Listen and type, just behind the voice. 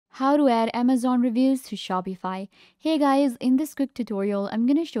How to add Amazon reviews to Shopify. Hey guys, in this quick tutorial, I'm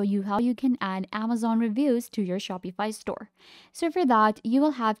going to show you how you can add Amazon reviews to your Shopify store. So for that, you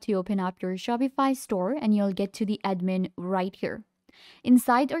will have to open up your Shopify store and you'll get to the admin right here.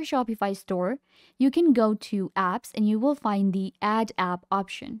 Inside our Shopify store, you can go to apps and you will find the add app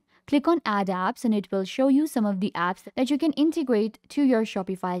option. Click on add apps and it will show you some of the apps that you can integrate to your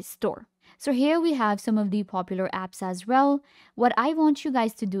Shopify store. So here we have some of the popular apps as well. What I want you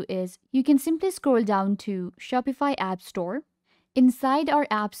guys to do is you can simply scroll down to Shopify App Store. Inside our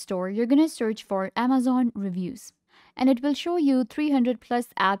App Store, you're going to search for Amazon reviews. And it will show you 300 plus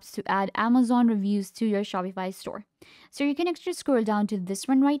apps to add Amazon reviews to your Shopify store. So you can actually scroll down to this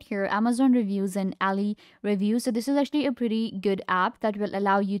one right here, Amazon reviews and Ali reviews. So this is actually a pretty good app that will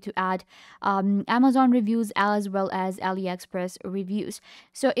allow you to add Amazon reviews as well as AliExpress reviews.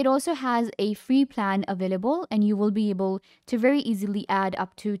 So it also has a free plan available and you will be able to very easily add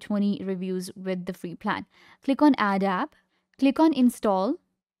up to 20 reviews with the free plan. Click on add app, click on install.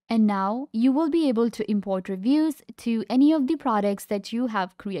 And now you will be able to import reviews to any of the products that you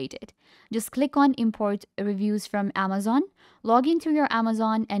have created. Just click on import reviews from Amazon, log into your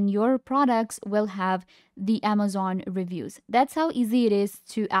Amazon and your products will have the Amazon reviews. That's how easy it is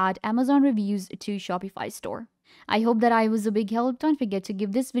to add Amazon reviews to Shopify store. I hope that I was a big help. Don't forget to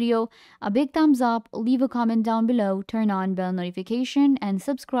give this video a big thumbs up, leave a comment down below, turn on bell notification and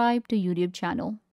subscribe to YouTube channel.